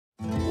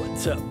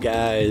What's up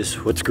guys?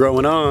 What's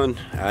growing on?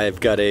 I've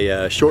got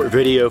a short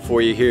video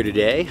for you here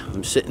today.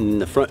 I'm sitting in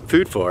the front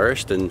food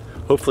forest and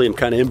hopefully I'm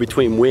kind of in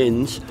between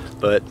winds,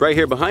 but right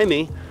here behind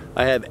me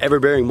I have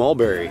everbearing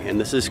mulberry,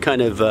 and this is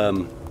kind of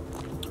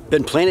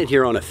been planted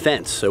here on a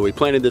fence. So we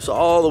planted this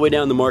all the way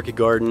down the market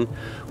garden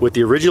with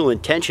the original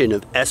intention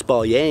of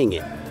espaliering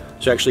it.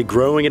 So actually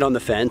growing it on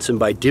the fence, and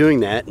by doing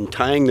that and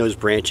tying those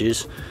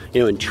branches,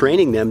 and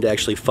training them to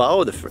actually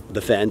follow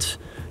the fence,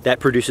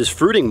 that produces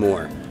fruiting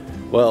more.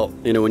 Well,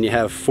 when you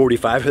have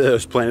 45 of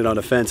those planted on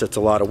a fence, that's a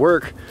lot of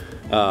work.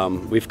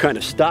 We've kind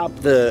of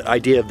stopped the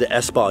idea of the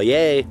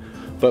espalier,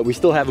 but we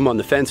still have them on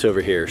the fence over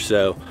here.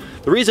 So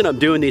the reason I'm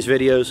doing these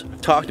videos,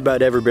 I've talked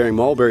about everbearing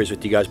mulberries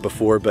with you guys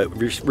before, but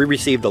we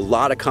received a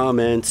lot of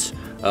comments.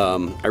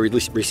 I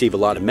received a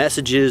lot of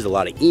messages, a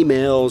lot of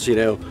emails,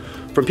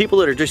 from people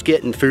that are just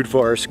getting food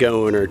forests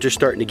going or just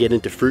starting to get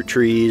into fruit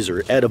trees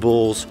or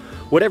edibles,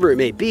 whatever it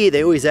may be.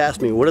 They always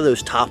ask me, what are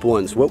those top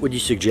ones? What would you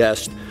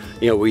suggest,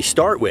 we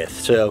start with?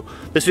 So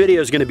this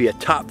video is going to be a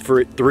top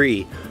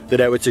 3 that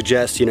I would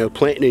suggest,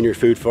 planting in your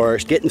food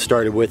forest, getting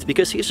started with,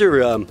 because these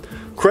are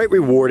quite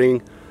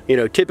rewarding,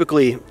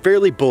 typically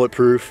fairly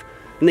bulletproof,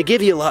 and they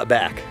give you a lot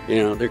back.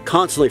 They're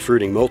constantly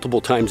fruiting multiple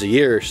times a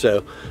year.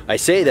 So I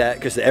say that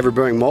because the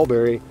everbearing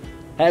mulberry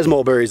has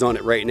mulberries on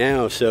it right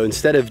now. So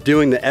instead of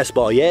doing the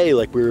espalier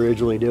like we were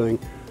originally doing,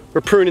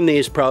 we're pruning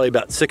these probably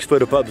about 6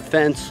 foot above the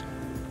fence.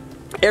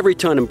 Every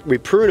time we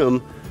prune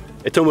them,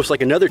 it's almost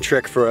like another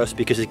trick for us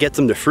because it gets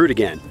them to fruit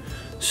again.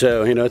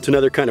 So, it's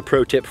another kind of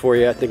pro tip for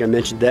you. I think I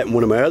mentioned that in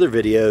one of my other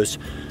videos.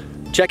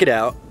 Check it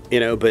out,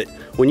 but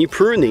when you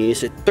prune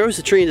these, it throws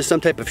the tree into some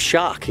type of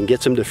shock and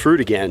gets them to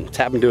fruit again. It's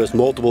happened to us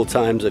multiple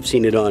times. I've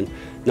seen it on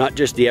not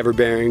just the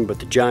everbearing, but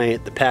the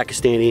giant, the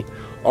Pakistani,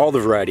 all the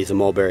varieties of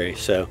mulberry.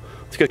 So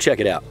let's go check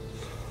it out.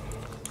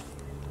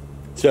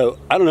 So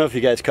I don't know if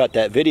you guys caught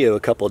that video a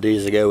couple of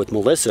days ago with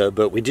Melissa,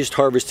 but we just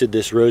harvested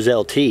this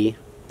Roselle tea.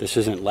 This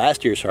isn't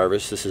last year's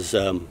harvest. This is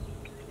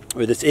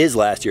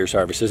last year's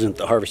harvest. This isn't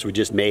the harvest we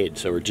just made.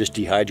 So we're just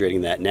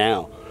dehydrating that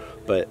now.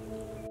 But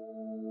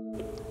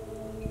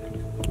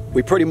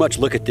we pretty much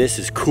look at this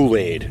as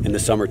Kool-Aid in the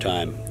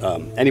summertime.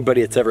 Anybody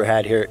that's ever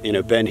had here,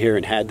 been here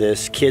and had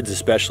this, kids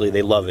especially,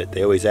 they love it.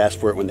 They always ask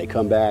for it when they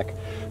come back.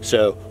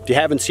 So if you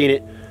haven't seen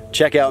it,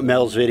 check out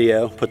Mel's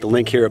video. Put the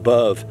link here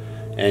above,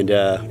 and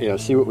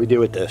see what we do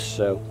with this.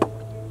 So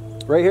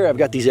right here, I've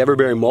got these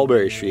everbearing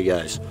mulberries for you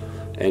guys,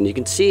 and you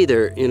can see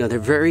they're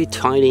very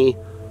tiny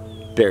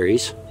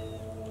berries,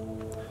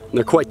 and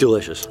they're quite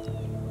delicious.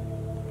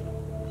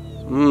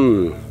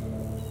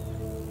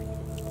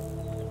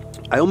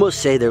 I almost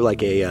say they're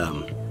like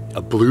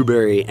a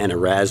blueberry and a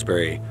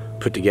raspberry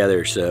put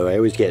together. So I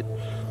always get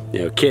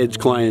kids,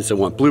 clients that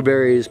want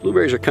blueberries.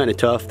 Blueberries are kind of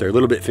tough. They're a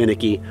little bit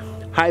finicky.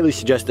 Highly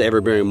suggest the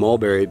everbearing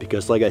mulberry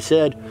because, like I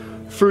said,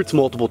 fruits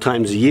multiple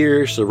times a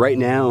year. So right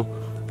now,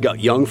 we've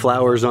got young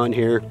flowers on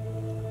here,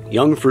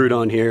 young fruit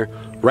on here,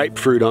 ripe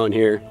fruit on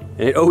here,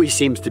 and it always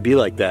seems to be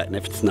like that. And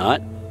if it's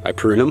not, I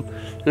prune them,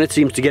 and it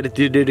seems to get it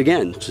to do it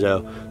again.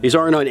 So these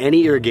aren't on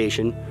any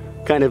irrigation,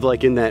 kind of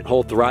like in that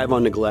whole thrive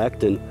on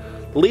neglect. And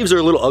the leaves are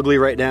a little ugly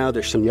right now.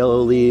 There's some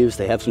yellow leaves.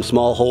 They have some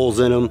small holes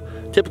in them.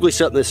 Typically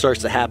something that starts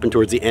to happen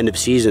towards the end of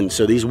season.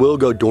 So these will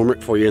go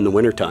dormant for you in the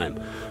wintertime.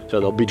 So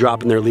they'll be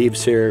dropping their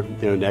leaves here,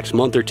 next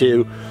month or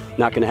two.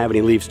 Not gonna have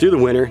any leaves through the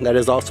winter. That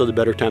is also the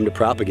better time to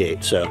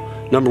propagate. So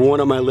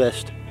 #1 on my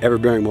list,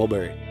 everbearing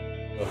mulberry.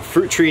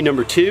 Fruit tree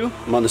 #2,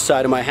 I'm on the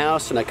side of my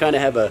house, and I kind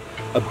of have a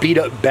beat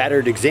up,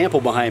 battered example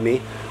behind me,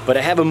 but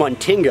I have a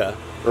Muntigia,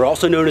 or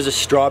also known as a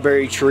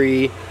strawberry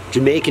tree,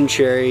 Jamaican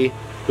cherry.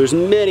 There's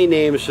many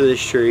names for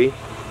this tree.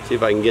 See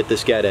if I can get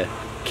this guy to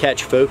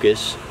catch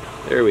focus.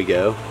 There we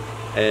go.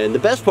 And the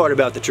best part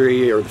about the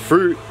tree, or the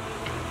fruit,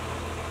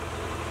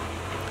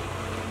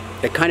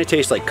 it kind of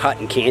tastes like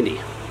cotton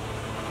candy.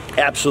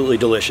 Absolutely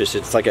delicious.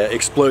 It's like an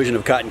explosion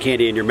of cotton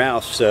candy in your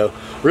mouth. So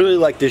really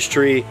like this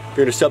tree if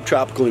you're in a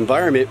subtropical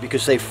environment,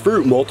 because they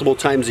fruit multiple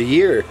times a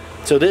year.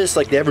 So this,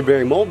 like the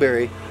everbearing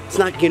mulberry, it's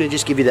not going to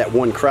just give you that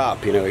one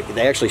crop.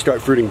 They actually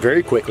start fruiting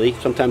very quickly,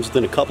 sometimes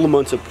within a couple of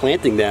months of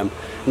planting them,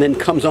 and then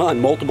comes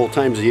on multiple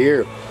times a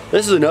year.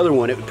 This is another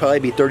one. It would probably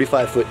be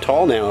 35 foot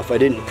tall now if I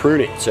didn't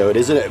prune it. So it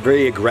isn't a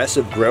very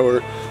aggressive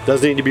grower.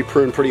 Doesn't need to be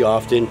pruned pretty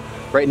often.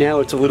 Right now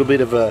it's a little bit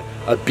of a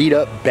beat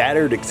up,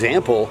 battered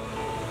example.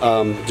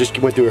 Just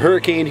went through a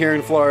hurricane here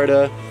in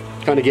Florida,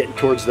 kind of getting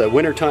towards the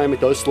winter time.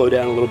 It does slow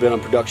down a little bit on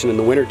production in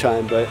the winter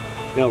time, but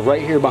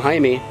right here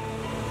behind me,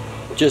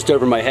 just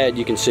over my head,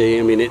 you can see,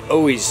 it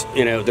always,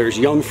 there's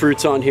young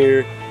fruits on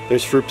here.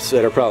 There's fruits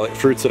that are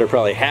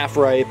probably half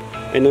ripe,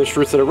 and there's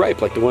fruits that are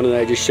ripe, like the one that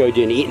I just showed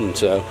you and eaten.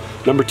 So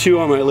 #2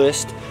 on my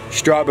list,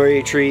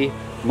 strawberry tree,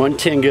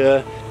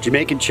 Muntigia,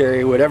 Jamaican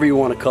cherry, whatever you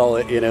want to call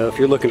it. If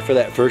you're looking for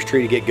that first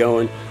tree to get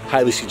going,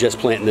 highly suggest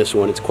planting this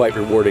one. It's quite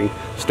rewarding,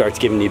 starts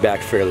giving you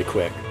back fairly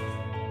quick.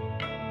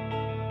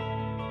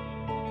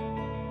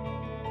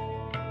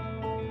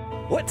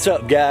 What's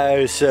up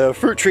guys? So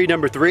fruit tree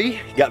 #3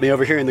 got me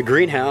over here in the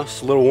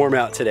greenhouse. A little warm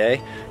out today.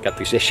 Got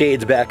the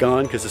shades back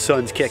on because the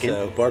sun's kicking.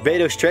 So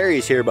Barbados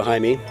cherries here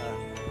behind me.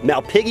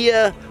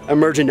 Muntigia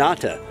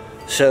emerginata.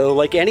 So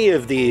like any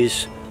of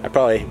these, I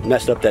probably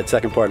messed up that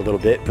second part a little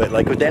bit, but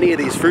like with any of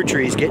these fruit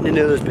trees, getting to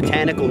know those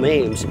botanical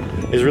names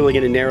is really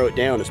going to narrow it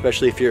down,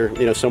 especially if you're,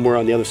 you know, somewhere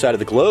on the other side of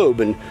the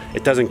globe and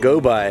it doesn't go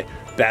by,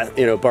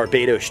 you know,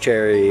 Barbados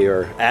cherry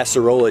or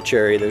acerola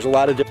cherry. There's a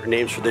lot of different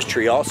names for this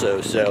tree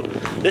also. So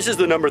this is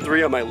the number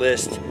 3 on my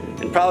list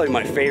and probably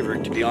my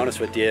favorite, to be honest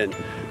with you. And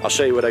I'll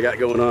show you what I got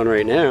going on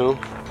right now.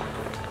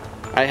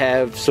 I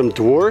have some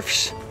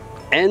dwarfs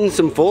and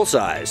some full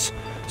size.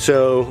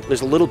 So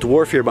there's a little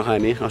dwarf here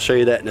behind me. I'll show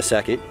you that in a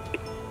second.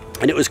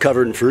 And it was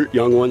covered in fruit,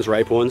 young ones,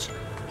 ripe ones.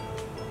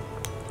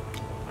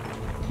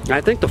 I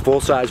think the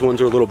full-size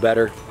ones are a little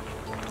better.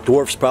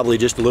 Dwarf's probably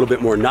just a little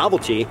bit more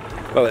novelty.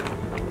 But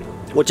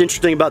what's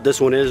interesting about this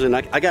one is, and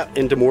I got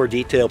into more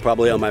detail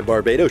probably on my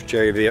Barbados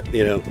cherry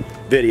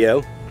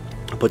video.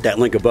 I'll put that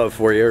link above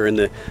for you or in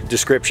the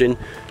description.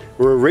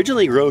 Were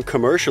originally grown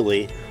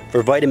commercially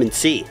for vitamin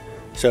C.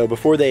 So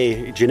before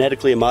they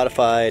genetically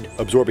modified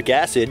absorbic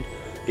acid,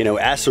 you know,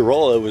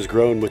 acerola was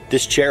grown with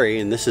this cherry,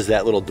 and this is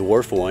that little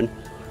dwarf one.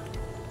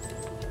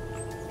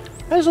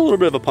 Has a little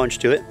bit of a punch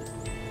to it.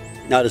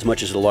 Not as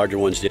much as the larger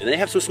ones did. And they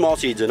have some small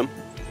seeds in them.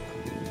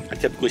 I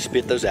typically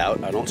spit those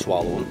out. I don't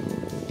swallow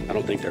them. I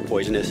don't think they're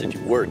poisonous. If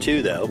you were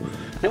to, though.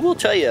 And I will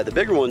tell you, the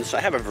bigger ones,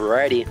 I have a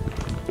variety.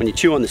 When you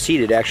chew on the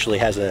seed, it actually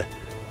has a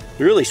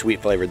really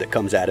sweet flavor that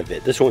comes out of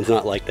it. This one's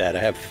not like that. I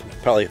have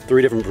probably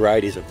 3 different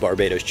varieties of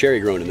Barbados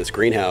cherry grown in this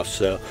greenhouse.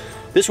 So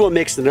this one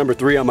makes the number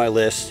 3 on my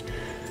list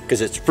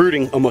because it's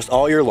fruiting almost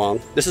all year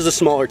long. This is a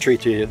smaller tree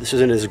too. This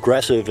isn't as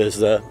aggressive as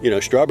the, you know,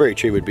 strawberry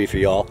tree would be for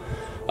y'all.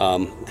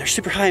 They're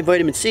super high in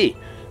vitamin C.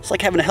 It's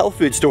like having a health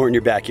food store in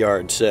your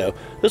backyard. So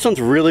this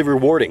one's really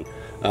rewarding.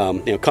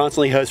 You know,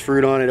 constantly has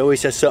fruit on it.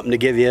 Always has something to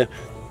give you.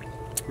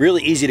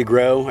 Really easy to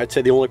grow. I'd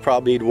say the only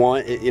problem you'd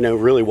want, you know,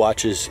 really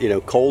watch is, you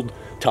know, cold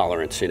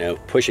tolerance. You know,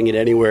 pushing it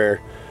anywhere.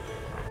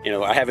 You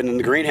know, I have it in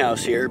the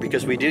greenhouse here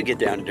because we do get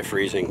down into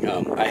freezing.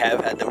 I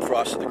have had them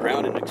frost to the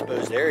ground in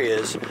exposed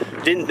areas.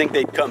 Didn't think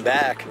they'd come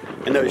back,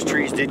 and those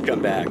trees did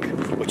come back.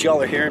 What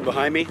y'all are hearing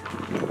behind me?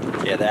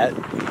 Yeah,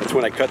 that's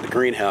when I cut the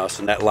greenhouse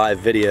in that live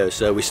video.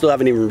 So we still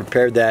haven't even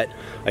repaired that.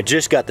 I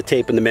just got the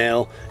tape in the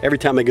mail. Every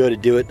time I go to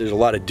do it, there's a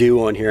lot of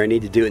dew on here. I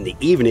need to do it in the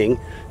evening,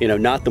 you know,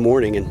 not the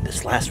morning. And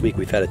this last week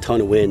we've had a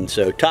ton of wind.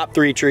 So top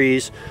 3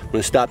 trees, I'm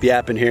gonna stop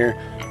yapping here.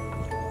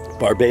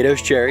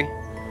 Barbados cherry,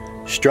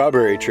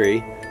 strawberry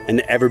tree, and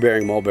the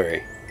ever-bearing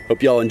mulberry.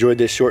 Hope y'all enjoyed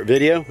this short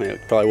video.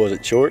 It probably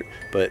wasn't short,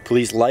 but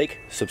please like,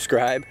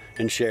 subscribe,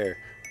 and share.